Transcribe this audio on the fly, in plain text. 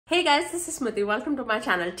Hey guys, this is Smithy. Welcome to my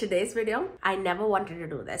channel. Today's video, I never wanted to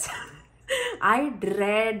do this. I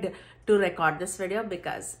dread to record this video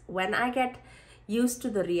because when I get used to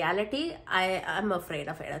the reality, I'm afraid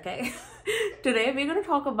of it, okay? Today, we're going to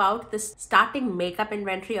talk about this starting makeup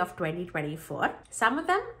inventory of 2024. Some of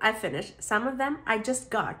them I finished, some of them I just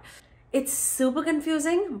got. It's super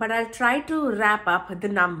confusing, but I'll try to wrap up the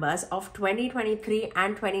numbers of 2023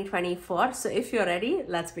 and 2024. So if you're ready,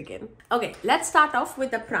 let's begin. Okay, let's start off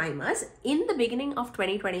with the primers. In the beginning of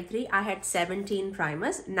 2023, I had 17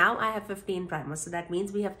 primers. Now I have 15 primers. So that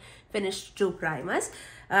means we have finished 2 primers.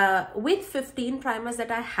 With 15 primers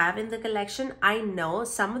that I have in the collection, I know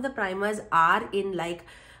some of the primers are in like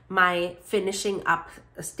my finishing up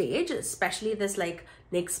stage, especially this like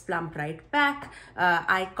NYX Plump Right Back.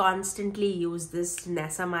 I constantly use this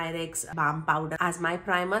Nessa Myricks Balm Powder as my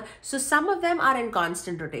primer. So some of them are in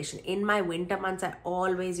constant rotation. In my winter months, I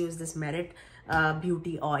always use this Merit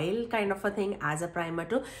Beauty Oil kind of a thing as a primer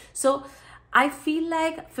too. So I feel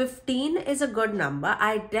like 15 is a good number.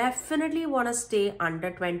 I definitely want to stay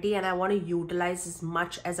under 20 and I want to utilize as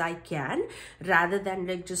much as I can rather than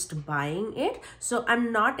like just buying it. So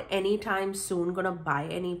I'm not anytime soon gonna buy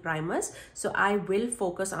any primers. So I will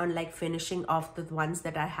focus on like finishing off the ones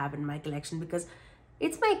that I have in my collection because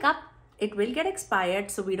it's makeup. It will get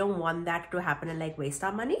expired, so we don't want that to happen and like waste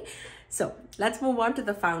our money. So let's move on to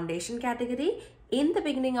the foundation category. In the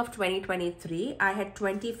beginning of 2023, I had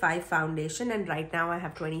 25 foundation and right now I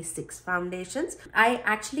have 26 foundations. I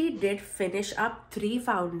actually did finish up 3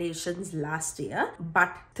 foundations last year,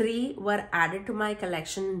 but 3 were added to my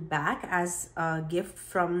collection back as a gift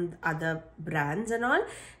from other brands and all.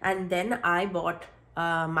 And then I bought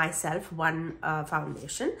myself 1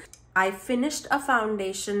 foundation. I finished a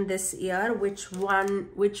foundation this year, which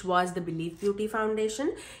was the Believe Beauty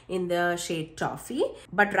foundation in the shade Toffee.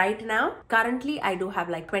 But right now, currently I do have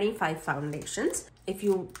like 25 foundations. If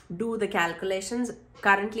you do the calculations,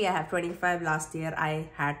 currently I have 25. Last year I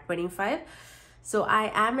had 25. So I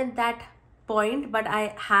am at that point, but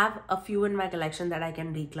I have a few in my collection that I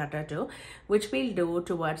can declutter too, which we'll do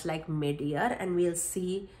towards like mid-year, and we'll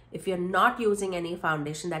see if you're not using any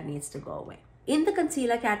foundation that needs to go away. In the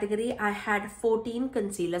concealer category, I had 14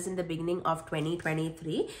 concealers in the beginning of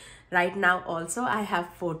 2023. Right now also I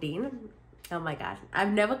have 14. Oh my god,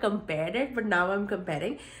 I've never compared it, but now I'm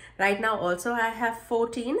comparing. Right now also I have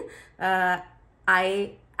 14.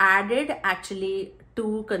 I added actually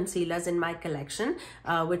 2 concealers in my collection,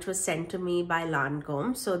 which was sent to me by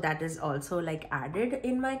Lancome. So that is also like added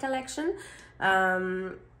in my collection.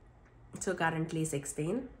 So currently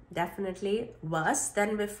 16. Definitely worse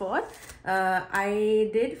than before. I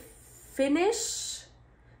did finish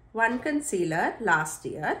 1 concealer last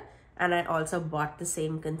year and I also bought the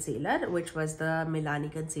same concealer, which was the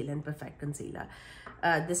Milani Concealer and Perfect Concealer.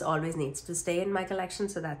 This always needs to stay in my collection,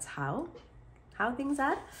 so that's how things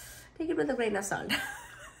are. Take it with a grain of salt.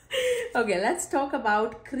 Okay, let's talk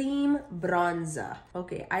about cream bronzer.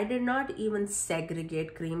 Okay, I did not even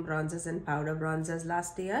segregate cream bronzers and powder bronzers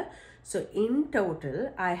last year. So in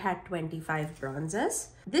total, I had 25 bronzers.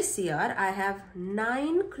 This year, I have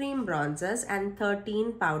 9 cream bronzers and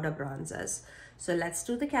 13 powder bronzers. So let's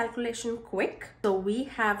do the calculation quick. So we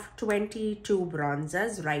have 22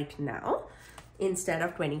 bronzers right now instead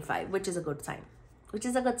of 25, which is a good sign.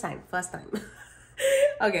 First time.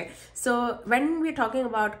 Okay, so when we're talking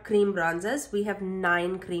about cream bronzers, we have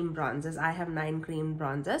 9 cream bronzers. I have 9 cream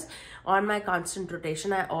bronzers. On my constant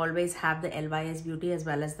rotation, I always have the LYS Beauty as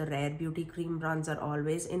well as the Rare Beauty cream bronzer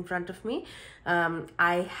always in front of me.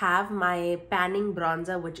 I have my panning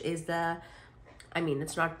bronzer, which is the, I mean,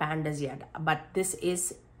 it's not panned as yet, but this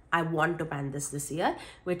is, I want to pan this year,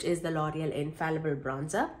 which is the L'Oreal Infallible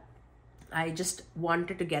Bronzer. I just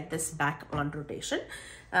wanted to get this back on rotation.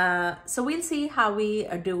 So we'll see how we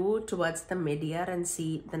do towards the mid-year and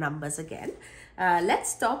see the numbers again.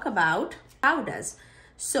 Let's talk about powders.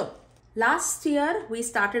 So last year we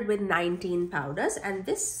started with 19 powders and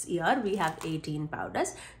this year we have 18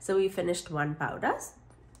 powders. So we finished 1 powder.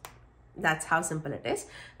 That's how simple it is.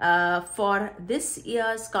 For this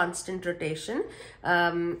year's constant rotation,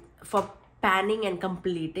 for panning and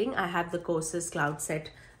completing, I have the Kosas Cloud Set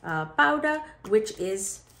powder, which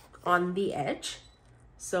is on the edge.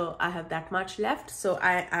 So I have that much left. So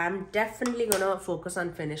I am definitely gonna focus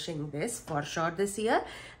on finishing this for sure this year.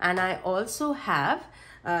 And I also have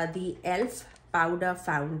the e.l.f. powder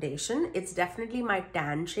foundation. It's definitely my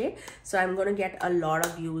tan shade. So I'm gonna get a lot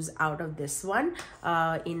of use out of this one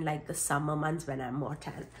in like the summer months when I'm more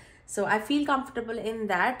tan. So I feel comfortable in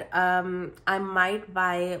that. I might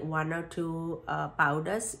buy 1 or 2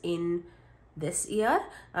 powders in this year.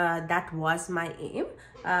 That was my aim.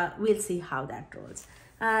 We'll see how that rolls.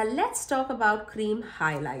 Let's talk about cream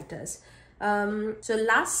highlighters. So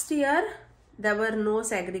last year there were no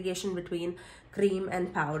segregation between cream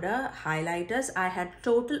and powder highlighters. I had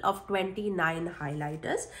total of 29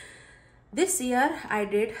 highlighters. This year I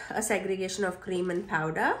did a segregation of cream and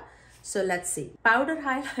powder. So let's see. Powder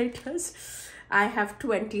highlighters I have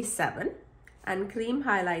 27 and cream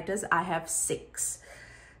highlighters I have 6.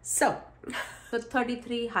 So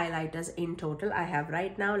 33 highlighters in total I have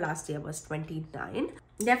right now. Last year was 29.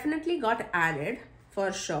 Definitely got added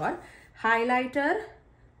for sure. Highlighter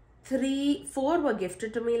 4 were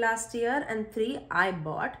gifted to me last year and 3 I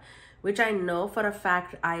bought, which I know for a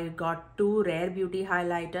fact I got 2 Rare Beauty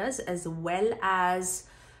highlighters as well as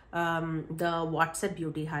the WhatsApp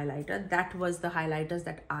Beauty highlighter. That was the highlighters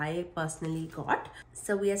that I personally got.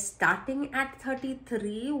 So we are starting at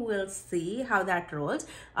 33. We'll see how that rolls.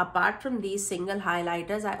 Apart from these single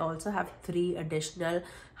highlighters, I also have 3 additional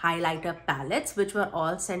highlighter palettes which were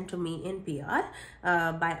all sent to me in PR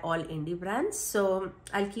by all indie brands. So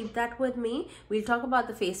I'll keep that with me. We'll talk about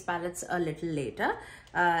the face palettes a little later.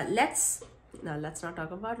 Let's not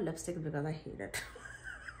talk about lipstick because I hate it.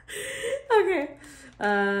 Okay,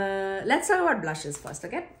 let's talk about blushes first.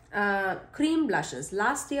 Okay, cream blushes.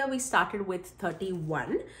 Last year we started with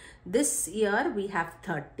 31. This year we have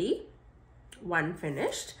 30, 1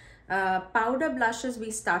 finished. Powder blushes we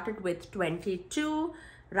started with 22.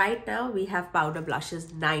 Right now we have powder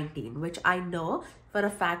blushes 19, which I know for a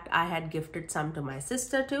fact I had gifted some to my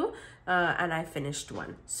sister too, and I finished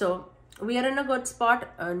 1. So we are in a good spot,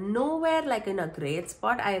 nowhere like in a great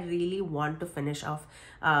spot. I really want to finish off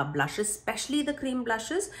blushes, especially the cream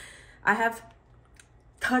blushes. I have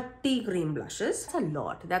 30 cream blushes. That's a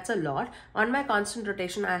lot. That's a lot. On my constant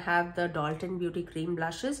rotation, I have the Dalton Beauty cream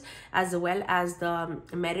blushes as well as the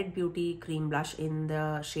Merit Beauty cream blush in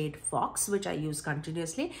the shade Fox, which I use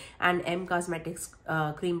continuously, and M Cosmetics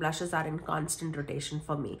cream blushes are in constant rotation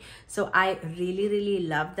for me. So I really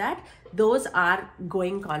love that. Those are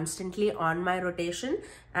going constantly on my rotation,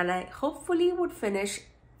 and I hopefully would finish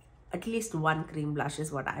at least 1 cream blush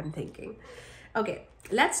is what I'm thinking. Okay,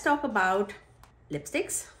 let's talk about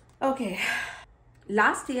lipsticks. Okay,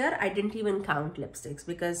 last year I didn't even count lipsticks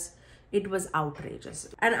because it was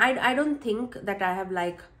outrageous, and I don't think that I have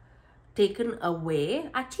like taken away.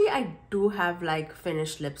 Actually, I do have like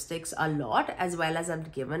finished lipsticks a lot, as well as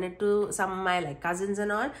I've given it to some of my like cousins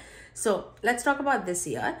and all. So let's talk about this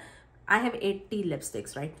year. I have 80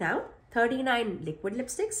 lipsticks right now, 39 liquid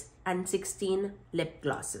lipsticks and 16 lip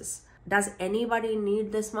glosses. Does anybody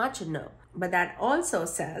need this much? No. But that also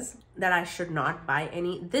says that I should not buy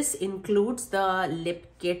any. This includes the lip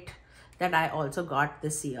kit that I also got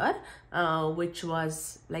this year, which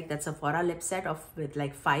was like that Sephora lip set with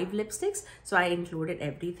like 5 lipsticks. So I included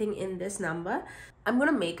everything in this number. I'm going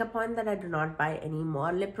to make a point that I do not buy any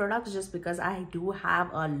more lip products just because I do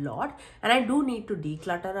have a lot, and I do need to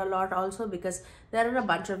declutter a lot also because there are a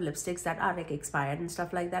bunch of lipsticks that are like expired and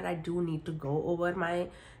stuff like that. I do need to go over my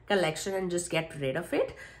collection and just get rid of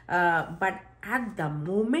it. But at the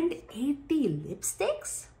moment, 80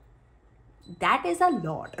 lipsticks? That is a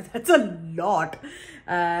lot. That's a lot.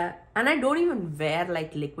 And I don't even wear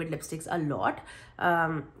like liquid lipsticks a lot.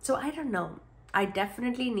 So I don't know. I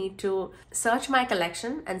definitely need to search my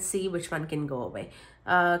collection and see which one can go away.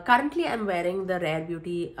 Currently, I'm wearing the Rare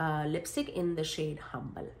Beauty lipstick in the shade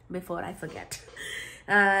Humble, before I forget.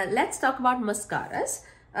 Let's talk about mascaras.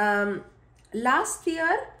 Last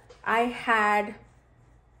year, I had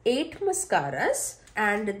 8 mascaras,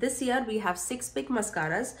 and this year we have 6 big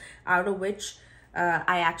mascaras, out of which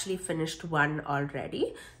I actually finished 1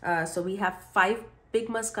 already. So we have 5 big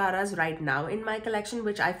mascaras right now in my collection,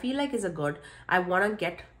 which I feel like is a good. I want to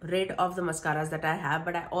get rid of the mascaras that I have,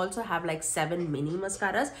 but I also have like 7 mini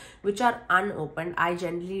mascaras which are unopened. I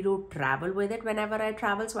generally do travel with it whenever I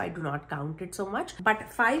travel, so I do not count it so much. But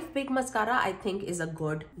 5 big mascara I think is a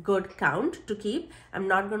good count to keep. I'm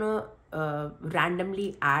not gonna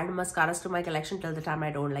randomly add mascaras to my collection till the time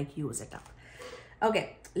I don't like use it up.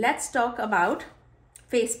 Okay, let's talk about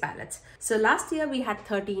face palettes. So last year we had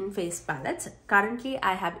 13 face palettes. Currently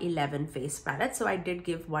I have 11 face palettes. So I did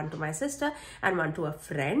give 1 to my sister and 1 to a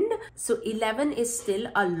friend. So 11 is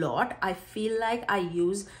still a lot. I feel like I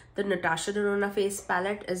use the Natasha Denona face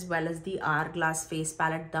palette as well as the Hourglass face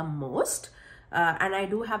palette the most. And I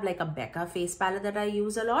do have like a Becca face palette that I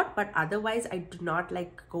use a lot, but otherwise I do not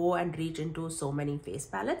like go and reach into so many face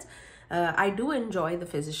palettes. I do enjoy the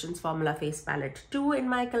Physicians Formula face palette too in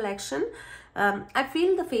my collection. I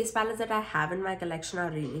feel the face palettes that I have in my collection are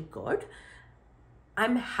really good.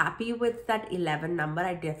 I'm happy with that 11 number.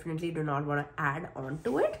 I definitely do not want to add on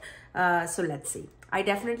to it. So let's see. I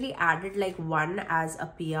definitely added like one as a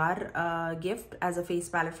PR gift as a face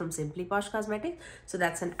palette from Simply Posh Cosmetics. So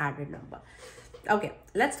that's an added number. Okay,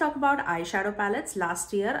 let's talk about eyeshadow palettes.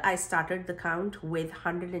 Last year, I started the count with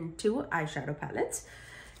 102 eyeshadow palettes.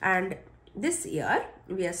 And this year,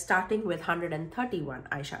 we are starting with 131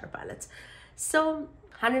 eyeshadow palettes. So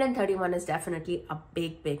 131 is definitely a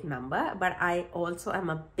big number, but I also am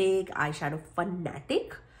a big eyeshadow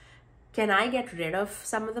fanatic. Can I get rid of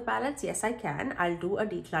some of the palettes? Yes, I can. I'll do a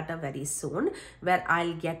declutter very soon where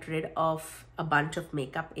I'll get rid of a bunch of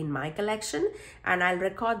makeup in my collection, and I'll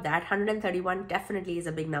record that. 131 definitely is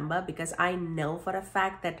a big number because I know for a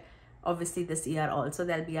fact that obviously this year also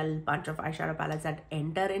there'll be a bunch of eyeshadow palettes that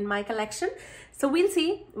enter in my collection. So we'll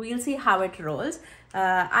see how it rolls.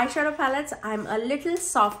 Eyeshadow palettes, I'm a little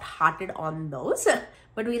soft-hearted on those,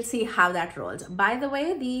 but we'll see how that rolls. By the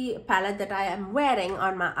way, the palette that I am wearing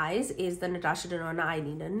on my eyes is the Natasha Denona I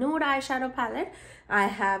Need a Nude eyeshadow palette. I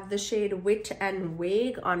have the shade Wit and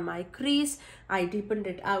Vague on my crease. I deepened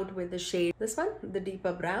it out with the shade, this one, the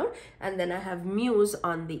deeper brown. And then I have Muse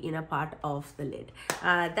on the inner part of the lid.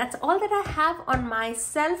 That's all that I have on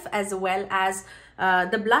myself, as well as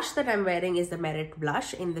the blush that I'm wearing is the Merit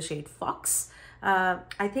blush in the shade Fox.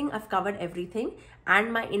 I think I've covered everything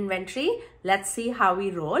and my inventory. Let's see how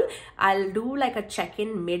we roll. I'll do like a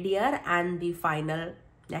check-in mid-year and the final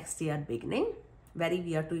next year beginning. Very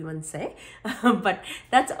weird to even say. But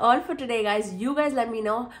that's all for today, guys. You guys let me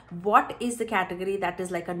know what is the category that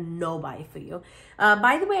is like a no buy for you.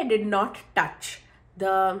 By the way, I did not touch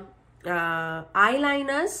the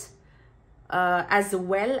eyeliners as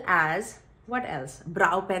well as what else?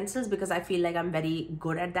 Brow pencils, because I feel like I'm very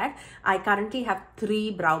good at that. I currently have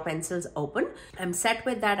 3 brow pencils open. I'm set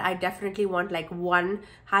with that. I definitely want like one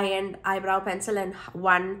high-end eyebrow pencil and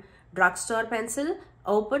one drugstore pencil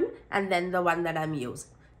open, and then the one that I'm using.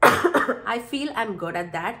 I feel I'm good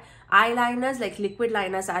at that. Eyeliners, like liquid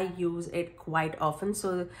liners, I use it quite often,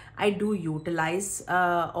 so I do utilize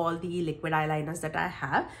all the liquid eyeliners that I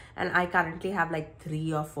have, and I currently have like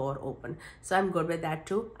 3 or 4 open, so I'm good with that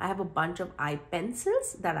too. I have a bunch of eye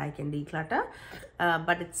pencils that I can declutter,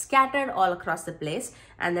 but it's scattered all across the place,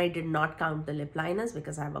 and I did not count the lip liners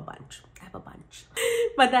because I have a bunch.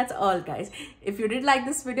 But that's all, guys. If you did like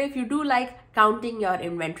this video, if you do like counting your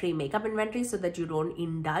inventory, makeup inventory, so that you don't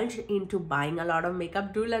indulge into buying a lot of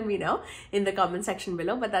makeup, do let me know in the comment section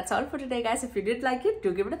below. But that's all for today, guys. If you did like it,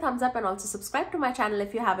 do give it a thumbs up, and also subscribe to my channel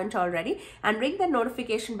if you haven't already, and ring the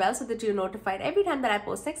notification bell so that you're notified every time that I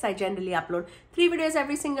post next. I generally upload 3 videos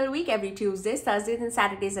every single week, every Tuesdays, Thursdays and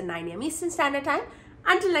Saturdays at 9 AM Eastern Standard Time.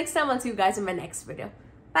 Until next time, I'll see you guys in my next video.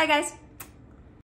 Bye, guys.